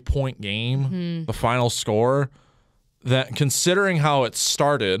 5-point game, the final score, that considering how it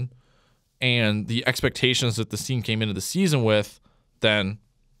started and the expectations that this team came into the season with, then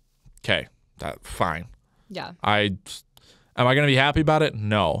okay, fine. Yeah. Am I going to be happy about it?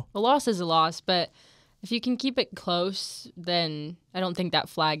 No. A loss is a loss, but if you can keep it close, then I don't think that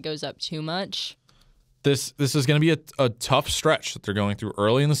flag goes up too much. This is going to be a tough stretch that they're going through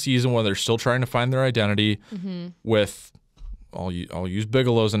early in the season where they're still trying to find their identity with, I'll use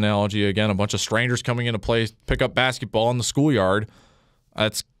Bigelow's analogy again, a bunch of strangers coming into play, pick up basketball in the schoolyard.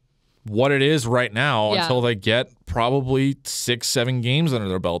 That's what it is right now until they get probably 6-7 games under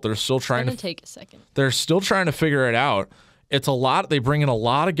their belt. They're still trying to take a second. They're still trying to figure it out. It's a lot. They bring in a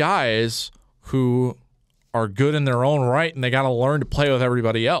lot of guys who are good in their own right, and they got to learn to play with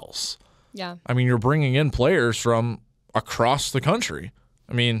everybody else. Yeah. I mean, you're bringing in players from across the country.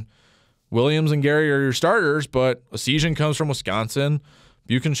 I mean, Williams and Gary are your starters, but Asian comes from Wisconsin.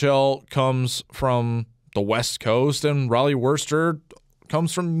 Buchenschel comes from the West Coast, and Raleigh Worcester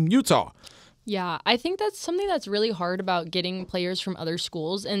comes from Utah. Yeah, I think that's something that's really hard about getting players from other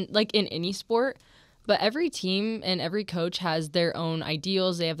schools and like in any sport. But every team and every coach has their own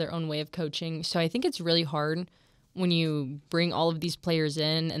ideals. They have their own way of coaching. So I think it's really hard when you bring all of these players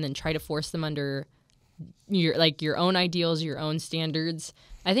in and then try to force them under your own ideals, your own standards.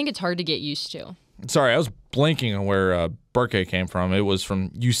 I think it's hard to get used to. Sorry, I was blanking on where Burke came from. It was from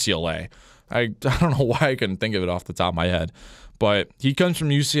UCLA. I don't know why I couldn't think of it off the top of my head. But he comes from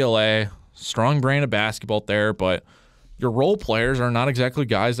UCLA, strong brand of basketball there, but your role players are not exactly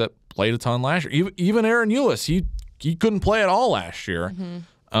guys that played a ton last year. Even Aaron Eulis, he couldn't play at all last year.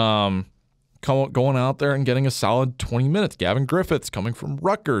 Going out there and getting a solid 20 minutes. Gavin Griffiths coming from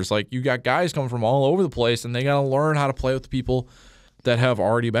Rutgers. Like, you got guys coming from all over the place, and they got to learn how to play with the people that have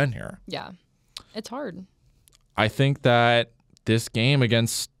already been here. Yeah, it's hard. I think that this game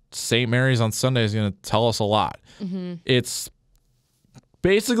against St. Mary's on Sunday is going to tell us a lot. It's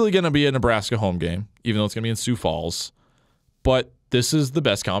basically going to be a Nebraska home game, even though it's going to be in Sioux Falls. But this is the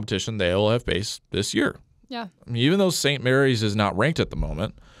best competition they will have faced this year. Yeah. I mean, even though St. Mary's is not ranked at the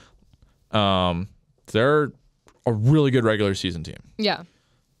moment, they're a really good regular season team. Yeah.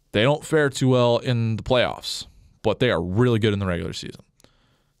 They don't fare too well in the playoffs, but they are really good in the regular season.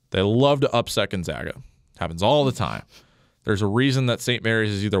 They love to upset Gonzaga. Happens all the time. There's a reason that St.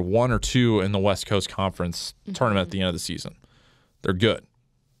 Mary's is either 1 or 2 in the West Coast Conference tournament at the end of the season. They're good.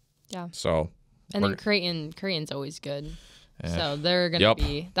 Yeah. So, and then Creighton's always good. So they're gonna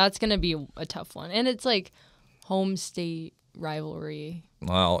that's gonna be a tough one. And it's like home state rivalry.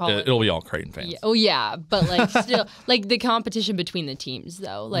 Well, it'll be all Creighton fans. Yeah. Oh yeah, but like still like the competition between the teams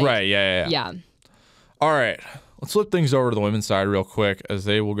though. Like, right, yeah. All right. Let's flip things over to the women's side real quick as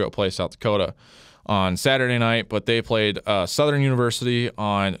they will go play South Dakota on Saturday night, but they played Southern University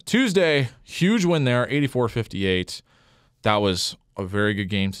on Tuesday. Huge win there, 84-58. That was a very good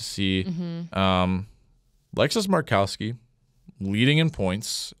game to see. Alexis Markowski leading in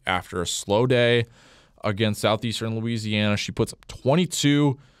points after a slow day against Southeastern Louisiana. She puts up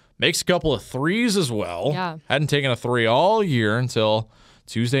 22, makes a couple of threes as well. Yeah. Hadn't taken a three all year until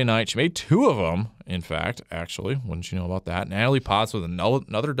Tuesday night. She made 2 of them, in fact, actually. Wouldn't you know about that? Natalie Potts with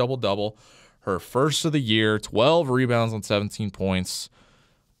another double-double. Her first of the year, 12 rebounds on 17 points.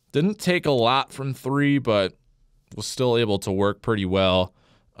 Didn't take a lot from 3, but was still able to work pretty well.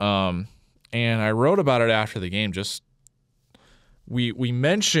 And I wrote about it after the game. Just we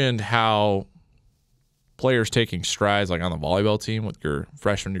mentioned how players taking strides, like on the volleyball team with your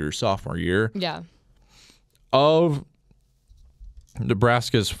freshman to your sophomore year. Yeah. Of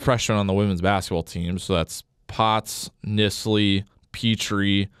Nebraska's freshmen on the women's basketball team, so that's Potts, Nisley,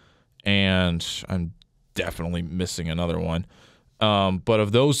 Petrie, and I'm definitely missing another one. But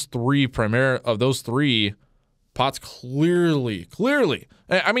of those three, Potts clearly.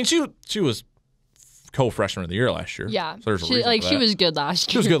 I mean, she was co-freshman of the year last year. Yeah, so there's a reason for that. She was good last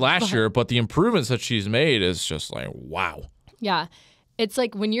year. She was good last year, but the improvements that she's made is just like, wow. Yeah. It's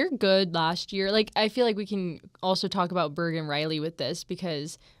like when you're good last year, like I feel like we can also talk about Berg and Riley with this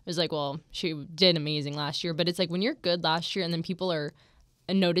because it was like, well, she did amazing last year, but it's like when you're good last year and then people are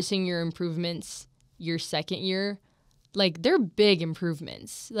noticing your improvements your second year, like they're big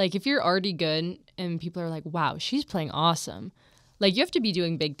improvements. Like if you're already good and people are like, wow, she's playing awesome. Like you have to be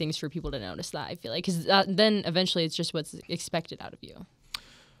doing big things for people to notice that, I feel like, because then eventually it's just what's expected out of you.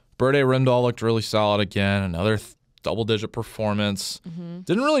 Berde Rimdahl looked really solid again. Another double-digit performance.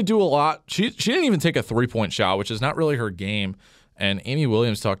 Didn't really do a lot. She didn't even take a three-point shot, which is not really her game. And Amy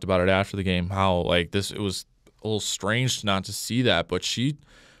Williams talked about it after the game, how like it was a little strange not to see that, but she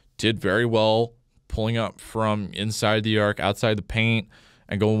did very well pulling up from inside the arc, outside the paint,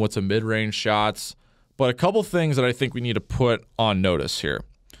 and going with some mid-range shots. But a couple things that I think we need to put on notice here.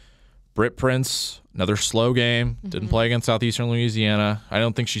 Britt Prince, another slow game. Didn't play against Southeastern Louisiana. I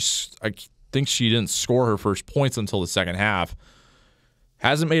don't think think she didn't score her first points until the second half.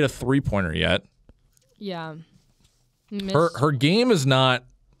 Hasn't made a three-pointer yet. Yeah. Her game is not.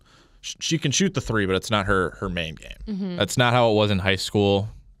 She can shoot the three, but it's not her main game. That's not how it was in high school.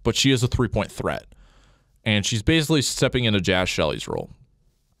 But she is a three-point threat, and she's basically stepping into Jazz Shelley's role.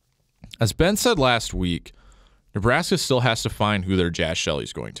 As Ben said last week, Nebraska still has to find who their Jazz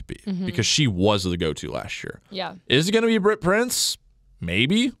Shelley's going to be because she was the go-to last year. Yeah. Is it going to be Britt Prince?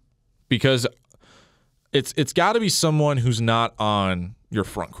 Maybe, because it's got to be someone who's not on your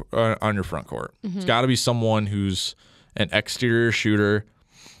front court. It's got to be someone who's an exterior shooter.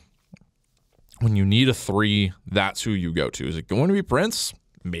 When you need a three, that's who you go to. Is it going to be Prince?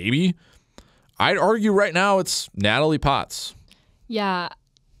 Maybe. I'd argue right now it's Natalie Potts. Yeah,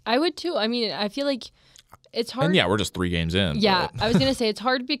 I would too. I mean, I feel like it's hard. And yeah, we're just 3 games in. Yeah, but. I was going to say it's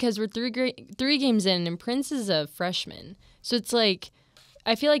hard because we're three games in and Prince is a freshman. So it's like,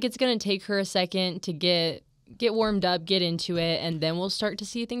 I feel like it's going to take her a second to get warmed up, get into it, and then we'll start to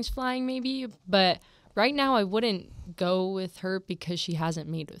see things flying maybe. But right now I wouldn't go with her because she hasn't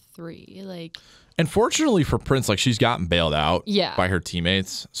made a three. And fortunately for Prince, she's gotten bailed out by her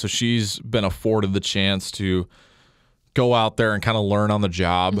teammates. So she's been afforded the chance to go out there and kind of learn on the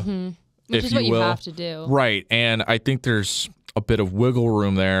job. Which is what you have to do. Right. And I think there's a bit of wiggle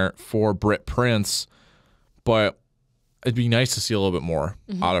room there for Britt Prince, but it'd be nice to see a little bit more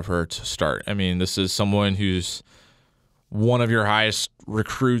out of her to start. I mean, this is someone who's one of your highest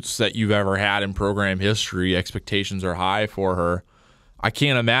recruits that you've ever had in program history. Expectations are high for her. I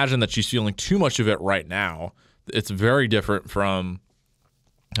can't imagine that she's feeling too much of it right now. It's very different from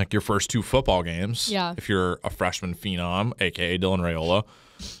your first 2 football games. Yeah. If you're a freshman phenom, a.k.a. Dylan Raiola.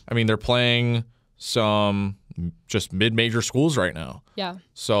 I mean, they're playing some just mid-major schools right now. Yeah.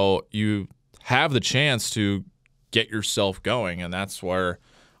 So you have the chance to get yourself going, and that's where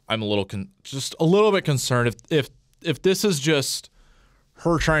I'm a little just a little bit concerned. If this is just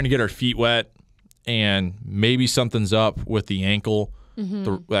her trying to get her feet wet and maybe something's up with the ankle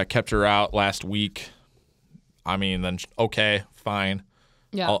that kept her out last week, I mean, then okay, fine.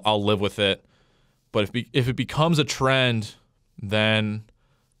 Yeah. I'll live with it. But if it becomes a trend, then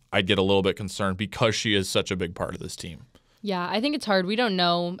I'd get a little bit concerned because she is such a big part of this team. Yeah, I think it's hard. We don't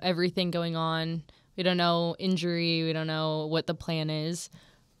know everything going on. We don't know injury. We don't know what the plan is.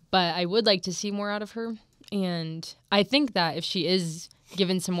 But I would like to see more out of her. And I think that if she is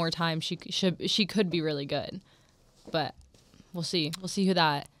given some more time, she could be really good. But we'll see. We'll see who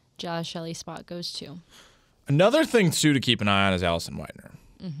that Jazz Shelley spot goes to. Another thing, too, to keep an eye on is Allison Widener.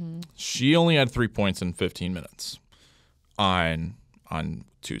 She only had 3 points in 15 minutes on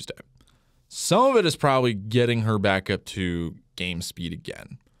Tuesday. Some of it is probably getting her back up to game speed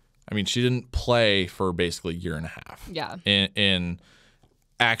again. I mean, she didn't play for basically a year and a half. Yeah. In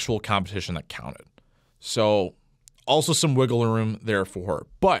actual competition that counted. So also some wiggle room there for her.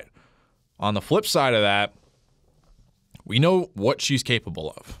 But on the flip side of that, we know what she's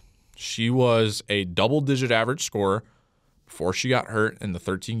capable of. She was a double-digit average scorer before she got hurt in the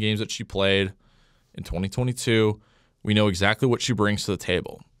 13 games that she played in 2022. We know exactly what she brings to the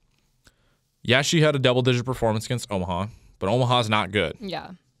table. Yeah, she had a double-digit performance against Omaha, but Omaha's not good.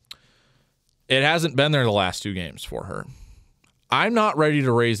 Yeah. It hasn't been there the last 2 games for her. I'm not ready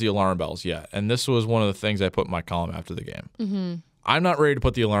to raise the alarm bells yet, and this was one of the things I put in my column after the game. I'm not ready to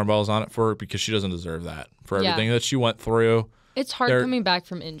put the alarm bells on it for her because she doesn't deserve that for everything that she went through. It's hard coming back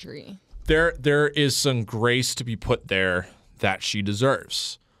from injury. There is some grace to be put there that she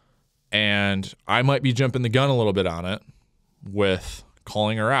deserves. And I might be jumping the gun a little bit on it with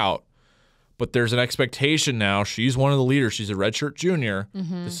calling her out. But there's an expectation now. She's one of the leaders. She's a redshirt junior.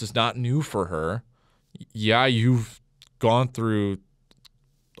 This is not new for her. Yeah, you've gone through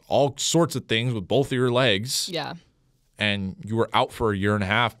all sorts of things with both of your legs. Yeah. And you were out for a year and a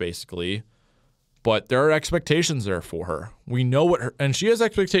half, basically. But there are expectations there for her. We know and she has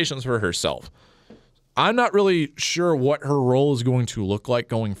expectations for herself. I'm not really sure what her role is going to look like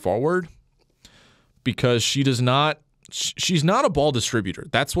going forward because she's not a ball distributor.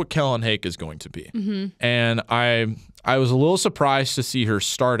 That's what Kellen Hake is going to be. And I was a little surprised to see her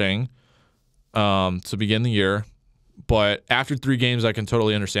starting to begin the year. But after 3 games, I can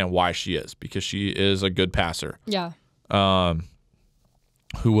totally understand why she is because she is a good passer. Yeah.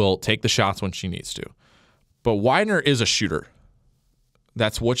 Who will take the shots when she needs to. But Widener is a shooter.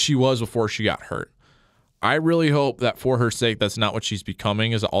 That's what she was before she got hurt. I really hope that for her sake, that's not what she's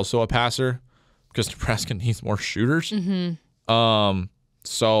becoming, is also a passer, because Nebraska needs more shooters. But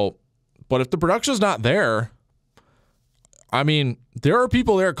if the production's not there, I mean, there are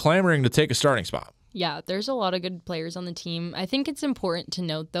people there clamoring to take a starting spot. Yeah, there's a lot of good players on the team. I think it's important to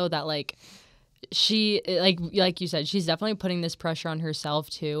note, though, that, like, she, like you said, she's definitely putting this pressure on herself,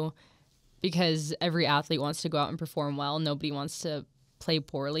 too, because every athlete wants to go out and perform well. Nobody wants to play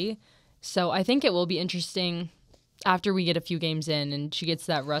poorly. So I think it will be interesting after we get a few games in and she gets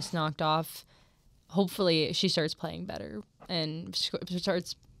that rust knocked off. Hopefully she starts playing better and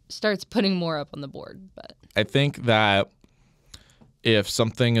starts putting more up on the board. But I think that if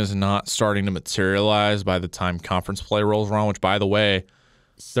something is not starting to materialize by the time conference play rolls around, which, by the way,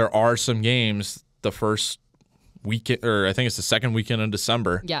 there are some games the first weekend, or I think it's the second weekend in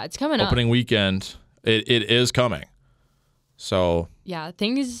December. Yeah, it's coming up. Opening weekend. It is coming. So yeah,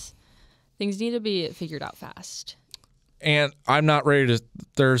 things need to be figured out fast. And I'm not ready to.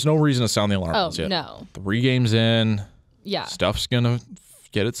 There's no reason to sound the alarm bells yet. No. 3 games in. Yeah. Stuff's gonna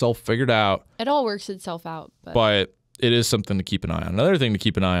get itself figured out. It all works itself out. But it is something to keep an eye on. Another thing to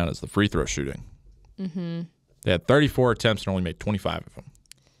keep an eye on is the free throw shooting. Mm-hmm. They had 34 attempts and only made 25 of them.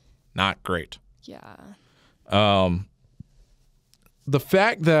 Not great. Yeah. The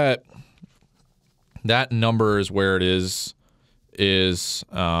fact that that number is where it is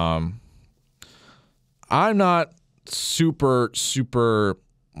I'm not super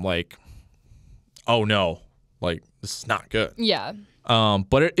like, oh no, like this is not good. Yeah.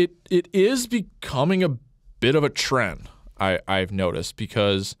 But it is becoming a bit of a trend, I've noticed,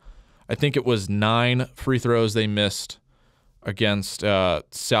 because I think it was 9 free throws they missed against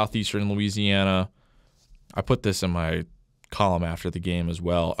Southeastern Louisiana. I put this in my column after the game as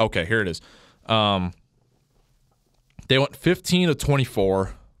well. Okay, here it is. They went 15 to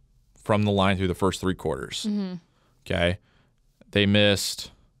 24 from the line through the first 3 quarters. Mm-hmm. Okay. They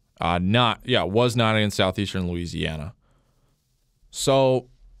missed was not against Southeastern Louisiana. So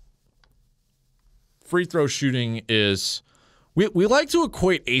free throw shooting is we like to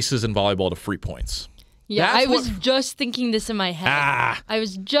equate aces in volleyball to free points. Yeah, I was just thinking this in my head. I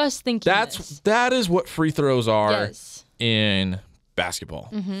was just thinking that is what free throws are yes. in basketball.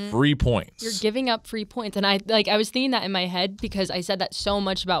 Mm-hmm. Free points. You're giving up free points. And I was thinking that in my head because I said that so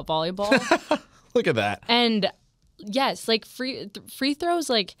much about volleyball. Look at that. And yes, like free throws,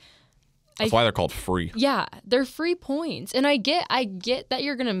 like that's why they're called free. Yeah, they're free points. And I get that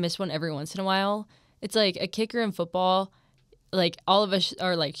you're gonna miss one every once in a while. It's like a kicker in football. Like all of us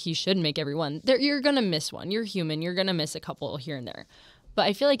are like, he should make every one. You're gonna miss one. You're human. You're gonna miss a couple here and there. But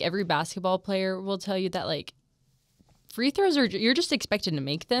I feel like every basketball player will tell you that like free throws you're just expected to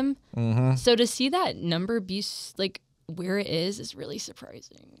make them. Mm-hmm. So to see that number be like where it is really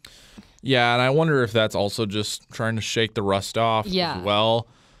surprising. Yeah, and I wonder if that's also just trying to shake the rust off as well.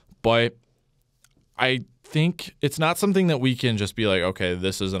 But I think it's not something that we can just be like, okay,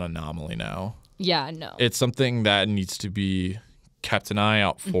 this is an anomaly now. Yeah, no. It's something that needs to be kept an eye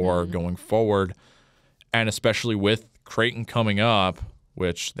out for going forward. And especially with Creighton coming up,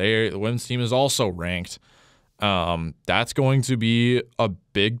 which the women's team is also ranked, that's going to be a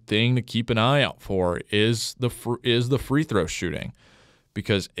big thing to keep an eye out for is the free throw shooting.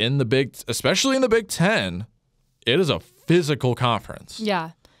 Because especially in the Big Ten, it is a physical conference.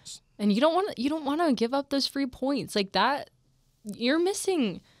 Yeah. And you don't want to give up those free points. Like that, you're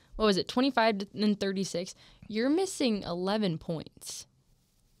missing, what was it, 25 and 36? You're missing 11 points.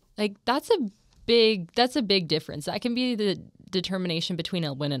 Like that's a big difference. That can be the determination between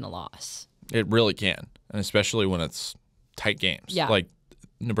a win and a loss. It really can. And especially when it's tight games. Yeah. Like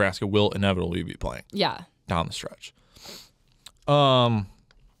Nebraska will inevitably be playing. Yeah. Down the stretch.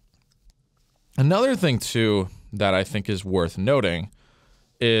 Another thing too that I think is worth noting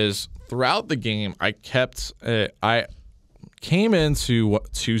is throughout the game I came into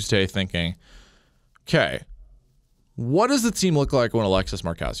Tuesday thinking, okay, what does the team look like when Alexis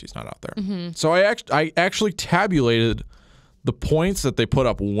Markowski's not out there? Mm-hmm. So I actually tabulated the points that they put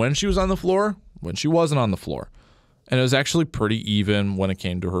up when she was on the floor, when she wasn't on the floor. And it was actually pretty even when it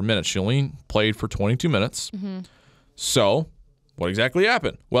came to her minutes. She only played for 22 minutes. Mm-hmm. So what exactly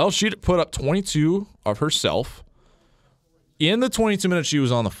happened? Well, she put up 22 of herself. In the 22 minutes she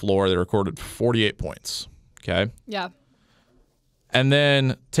was on the floor, they recorded 48 points. Okay? Yeah. And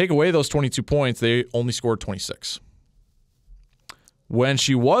then take away those 22 points, they only scored 26. When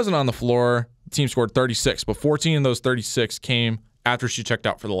she wasn't on the floor, the team scored 36, but 14 of those 36 came after she checked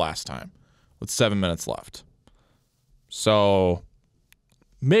out for the last time with 7 minutes left. So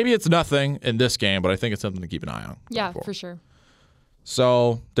maybe it's nothing in this game, but I think it's something to keep an eye on. Yeah, for sure.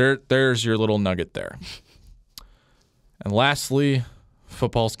 So there's your little nugget there. And lastly,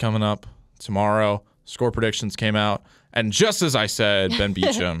 football's coming up tomorrow. Score predictions came out. And just as I said, Ben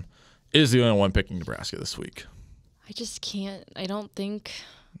Beacham is the only one picking Nebraska this week. I just can't. I don't think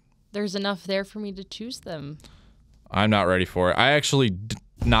there's enough there for me to choose them. I'm not ready for it. I actually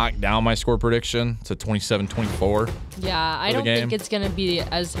knocked down my score prediction to 27-24. Yeah, I don't think it's going to be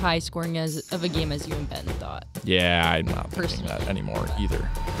as high scoring of a game as you and Ben thought. Yeah, I'm not thinking that anymore either.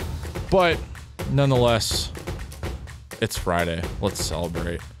 But nonetheless, it's Friday. Let's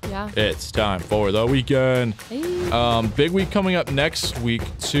celebrate. Yeah. It's time for the weekend. Hey. Big week coming up next week,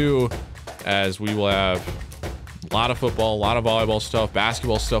 too, as we will have a lot of football, a lot of volleyball stuff.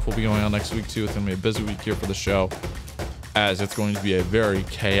 Basketball stuff will be going on next week, too. It's going to be a busy week here for the show, as it's going to be a very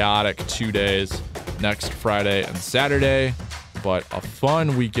chaotic 2 days, next Friday and Saturday, but a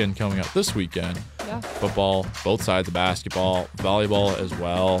fun weekend coming up this weekend. Yeah. Football, both sides of basketball, volleyball as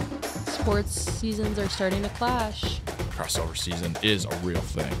well. Sports seasons are starting to clash. Crossover season is a real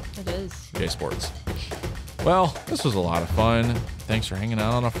thing. It is. Okay, sports. Well, this was a lot of fun. Thanks for hanging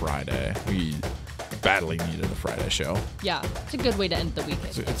out on a Friday. We badly needed a Friday show. Yeah, it's a good way to end the week.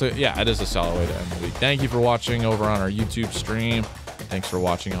 It is a solid way to end the week. Thank you for watching over on our YouTube stream. Thanks for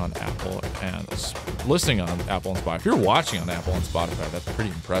watching on Apple and listening on Apple and Spotify. If you're watching on Apple and Spotify, that's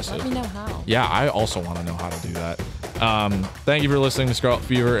pretty impressive. Let me know how. Yeah, I also want to know how to do that. Thank you for listening to Scarlet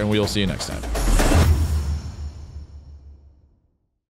Fever, and we will see you next time.